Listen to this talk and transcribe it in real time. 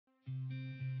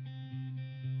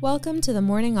Welcome to the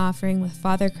Morning Offering with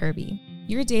Father Kirby,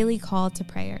 your daily call to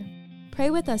prayer.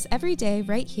 Pray with us every day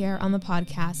right here on the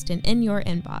podcast and in your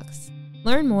inbox.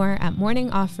 Learn more at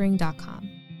morningoffering.com.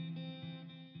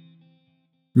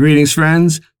 Greetings,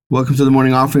 friends. Welcome to the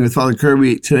Morning Offering with Father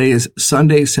Kirby. Today is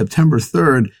Sunday, September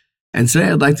 3rd, and today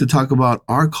I'd like to talk about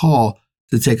our call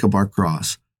to take up our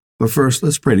cross. But first,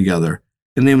 let's pray together.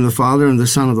 In the name of the Father, and the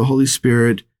Son, and the Holy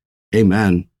Spirit,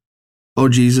 Amen. O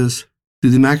Jesus,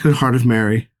 through the Immaculate Heart of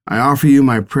Mary, I offer you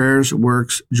my prayers,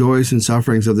 works, joys, and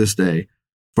sufferings of this day,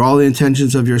 for all the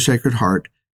intentions of your Sacred Heart,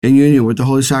 in union with the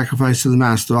holy sacrifice of the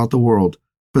Mass throughout the world,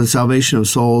 for the salvation of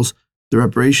souls, the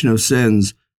reparation of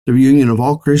sins, the reunion of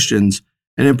all Christians,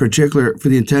 and in particular for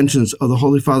the intentions of the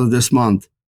Holy Father this month.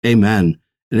 Amen.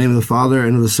 In the name of the Father,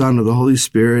 and of the Son, and of the Holy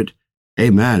Spirit.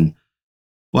 Amen.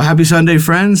 Well, happy Sunday,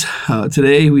 friends.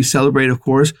 Today we celebrate, of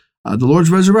course, the Lord's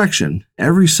resurrection.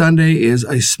 Every Sunday is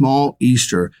a small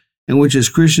Easter, in which as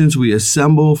Christians we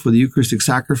assemble for the Eucharistic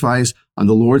sacrifice on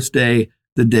the Lord's Day,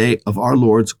 the day of our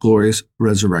Lord's glorious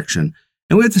resurrection.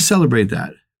 And we have to celebrate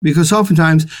that, because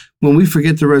oftentimes when we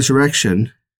forget the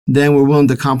resurrection, then we're willing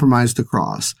to compromise the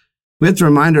cross. We have to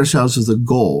remind ourselves of the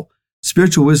goal.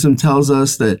 Spiritual wisdom tells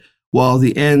us that while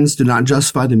the ends do not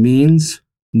justify the means,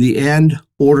 the end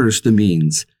orders the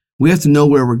means. We have to know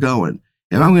where we're going.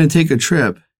 If I'm going to take a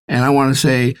trip and I want to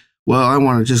say, well, I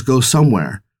want to just go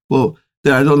somewhere, well,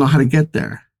 then I don't know how to get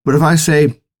there. But if I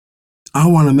say, I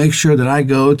want to make sure that I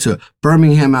go to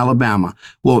Birmingham, Alabama,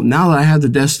 well, now that I have the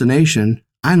destination,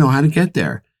 I know how to get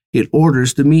there. It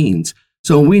orders the means.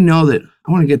 So when we know that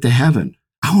I want to get to heaven,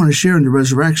 I want to share in the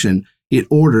resurrection, it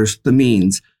orders the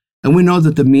means. And we know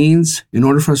that the means, in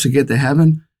order for us to get to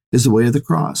heaven, is the way of the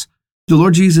cross. The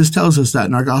Lord Jesus tells us that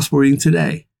in our gospel reading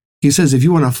today. He says, if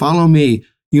you want to follow me,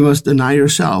 you must deny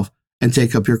yourself and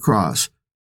take up your cross.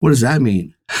 What does that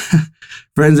mean?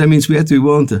 Friends, that means we have to be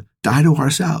willing to die to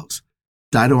ourselves.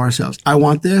 Die to ourselves. I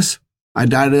want this. I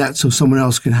die to that so someone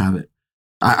else can have it.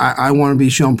 I want to be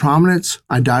shown prominence.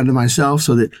 I die to myself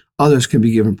so that others can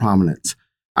be given prominence.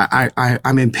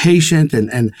 I'm impatient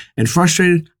and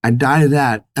frustrated. I die to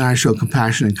that and I show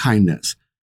compassion and kindness.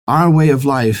 Our way of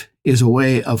life is a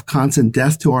way of constant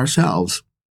death to ourselves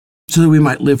so that we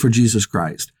might live for Jesus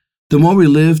Christ. The more we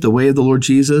live the way of the Lord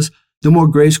Jesus, the more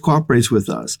grace cooperates with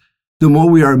us, the more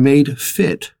we are made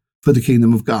fit for the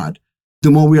kingdom of God, the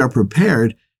more we are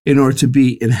prepared in order to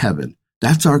be in heaven.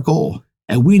 That's our goal,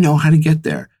 and we know how to get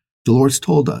there. The Lord's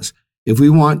told us, if we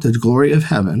want the glory of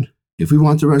heaven, if we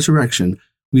want the resurrection,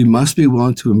 we must be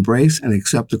willing to embrace and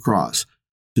accept the cross,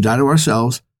 to die to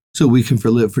ourselves so we can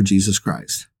live for Jesus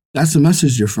Christ. That's the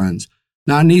message, dear friends.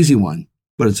 Not an easy one,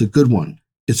 but it's a good one.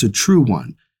 It's a true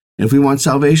one. And if we want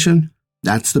salvation,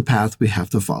 that's the path we have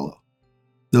to follow.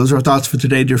 Those are our thoughts for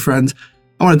today, dear friends.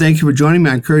 I want to thank you for joining me.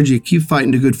 I encourage you to keep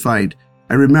fighting the good fight.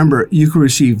 And remember, you can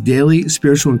receive daily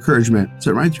spiritual encouragement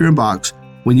sent right to your inbox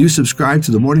when you subscribe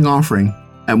to the Morning Offering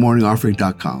at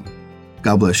morningoffering.com.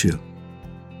 God bless you.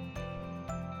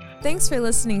 Thanks for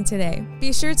listening today.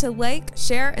 Be sure to like,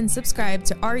 share, and subscribe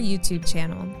to our YouTube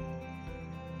channel.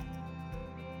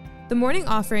 The Morning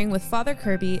Offering with Father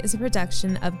Kirby is a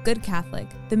production of Good Catholic,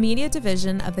 the media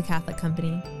division of the Catholic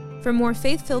Company. For more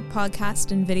faith-filled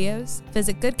podcasts and videos,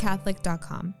 visit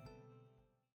goodcatholic.com.